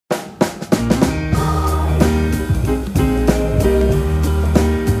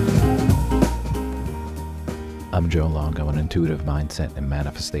I'm Joe Longo, an intuitive mindset and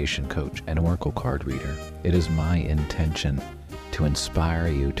manifestation coach and oracle card reader. It is my intention to inspire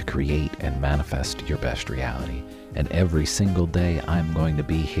you to create and manifest your best reality. And every single day, I'm going to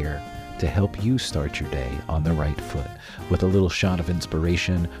be here to help you start your day on the right foot with a little shot of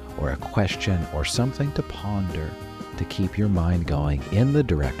inspiration or a question or something to ponder to keep your mind going in the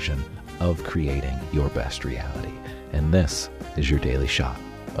direction of creating your best reality. And this is your daily shot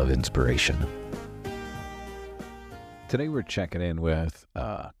of inspiration. Today we're checking in with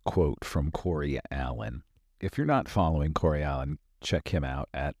a quote from Corey Allen. If you're not following Corey Allen, check him out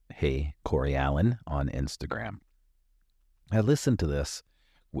at Hey Corey Allen on Instagram. Now listen to this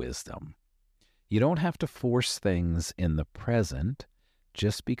wisdom. You don't have to force things in the present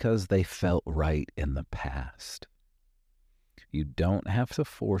just because they felt right in the past. You don't have to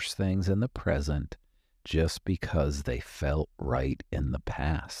force things in the present just because they felt right in the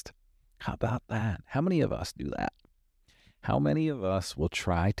past. How about that? How many of us do that? How many of us will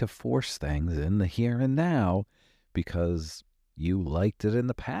try to force things in the here and now because you liked it in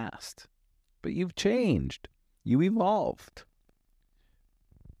the past, but you've changed, you evolved.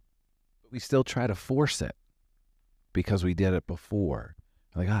 But we still try to force it because we did it before.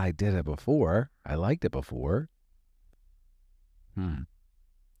 Like, I did it before. I liked it before.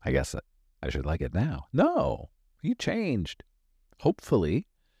 I guess I should like it now. No, you changed. Hopefully,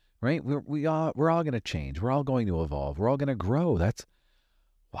 right? We're all going to change. We're all going to evolve. We're all going to grow. That's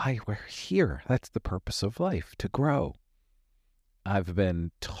why we're here. That's the purpose of life, to grow. I've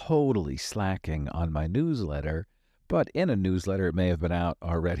been totally slacking on my newsletter, but in a newsletter, it may have been out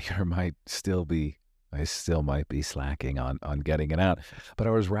already or I still might be slacking on getting it out. But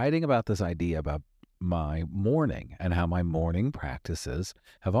I was writing about this idea about my morning and how my morning practices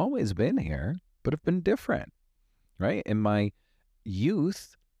have always been here, but have been different, right? In my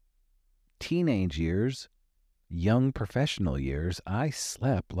youth, teenage years, young professional years, I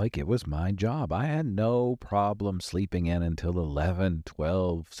slept like it was my job. I had no problem sleeping in until 11,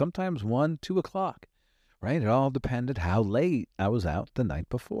 12, sometimes 1, 2 o'clock, right? It all depended how late I was out the night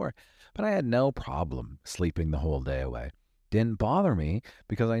before. But I had no problem sleeping the whole day away. Didn't bother me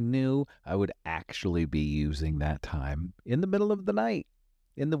because I knew I would actually be using that time in the middle of the night,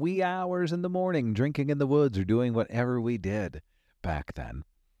 in the wee hours in the morning, drinking in the woods or doing whatever we did back then.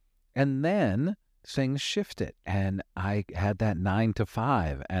 And then things shifted and I had that 9 to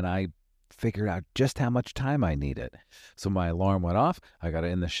 5 and I figured out just how much time I needed. So my alarm went off. I got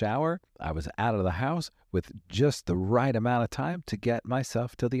in the shower. I was out of the house with just the right amount of time to get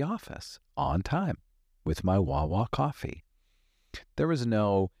myself to the office on time with my Wawa coffee. There was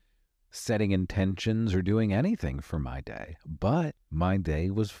no setting intentions or doing anything for my day, but my day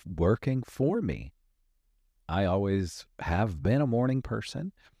was working for me. I always have been a morning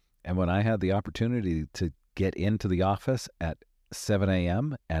person, and when I had the opportunity to get into the office at 7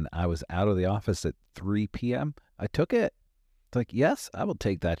 a.m. and I was out of the office at 3 p.m., I took it. It's like, yes, I will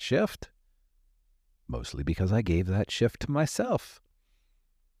take that shift, mostly because I gave that shift to myself,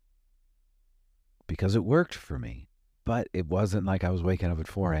 because it worked for me. But it wasn't like I was waking up at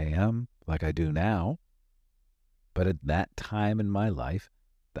 4 a.m. like I do now. But at that time in my life,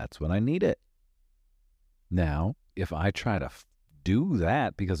 that's when I need it. Now, if I try to do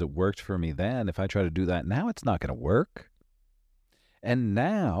that because it worked for me then, if I try to do that now, it's not going to work. And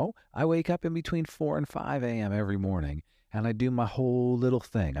now I wake up in between 4 and 5 a.m. every morning and I do my whole little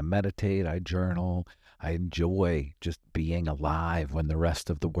thing. I meditate, I journal, I enjoy just being alive when the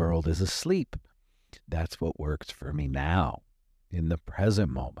rest of the world is asleep. That's what works for me now, in the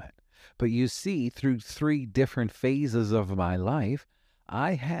present moment. But you see, through 3 different phases of my life,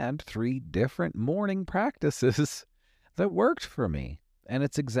 I had 3 different morning practices that worked for me. And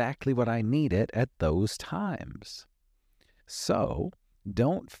it's exactly what I needed at those times. So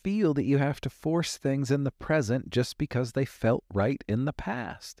don't feel that you have to force things in the present just because they felt right in the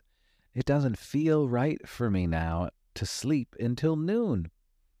past. It doesn't feel right for me now to sleep until noon,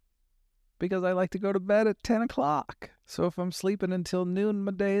 because I like to go to bed at 10 o'clock. So if I'm sleeping until noon,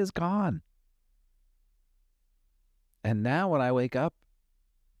 my day is gone. And now when I wake up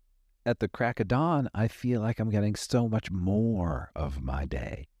at the crack of dawn, I feel like I'm getting so much more of my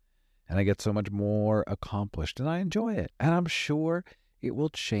day. And I get so much more accomplished, and I enjoy it. And I'm sure it will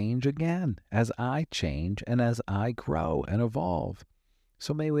change again as I change and as I grow and evolve.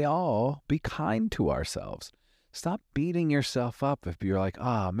 So may we all be kind to ourselves. Stop beating yourself up if you're like,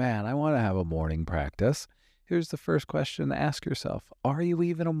 oh man, I want to have a morning practice. Here's the first question to ask yourself. Are you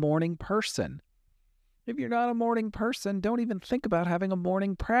even a morning person? If you're not a morning person, don't even think about having a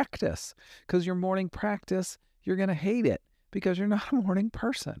morning practice, because your morning practice, you're going to hate it because you're not a morning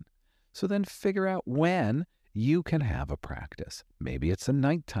person. So then figure out when you can have a practice. Maybe it's a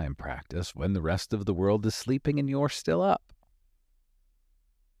nighttime practice when the rest of the world is sleeping and you're still up.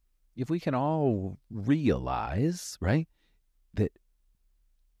 If we can all realize, right, that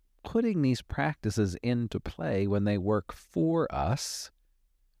putting these practices into play when they work for us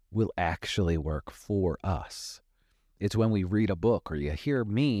will actually work for us. It's when we read a book or you hear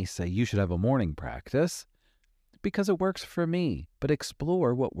me say you should have a morning practice because it works for me, but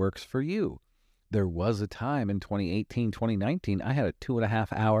explore what works for you. There was a time in 2018, 2019, I had a 2.5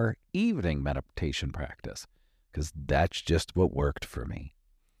 hour evening meditation practice because that's just what worked for me.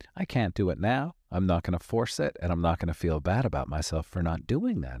 I can't do it now. I'm not going to force it, and I'm not going to feel bad about myself for not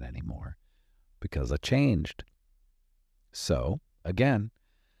doing that anymore because I changed. So, again,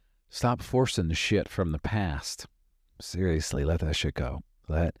 stop forcing the shit from the past. Seriously, let that shit go.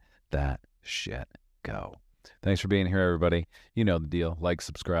 Let that shit go. Thanks for being here, everybody. You know the deal. Like,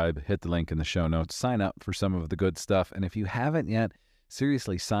 subscribe, hit the link in the show notes, sign up for some of the good stuff. And if you haven't yet,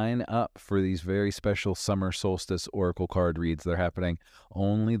 seriously, sign up for these very special summer solstice oracle card reads. They're happening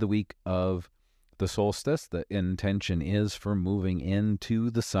only the week of the solstice. The intention is for moving into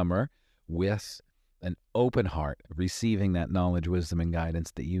the summer with an open heart, receiving that knowledge, wisdom, and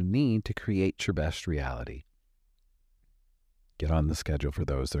guidance that you need to create your best reality. Get on the schedule for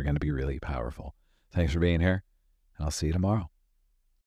those. They're going to be really powerful. Thanks for being here, and I'll see you tomorrow.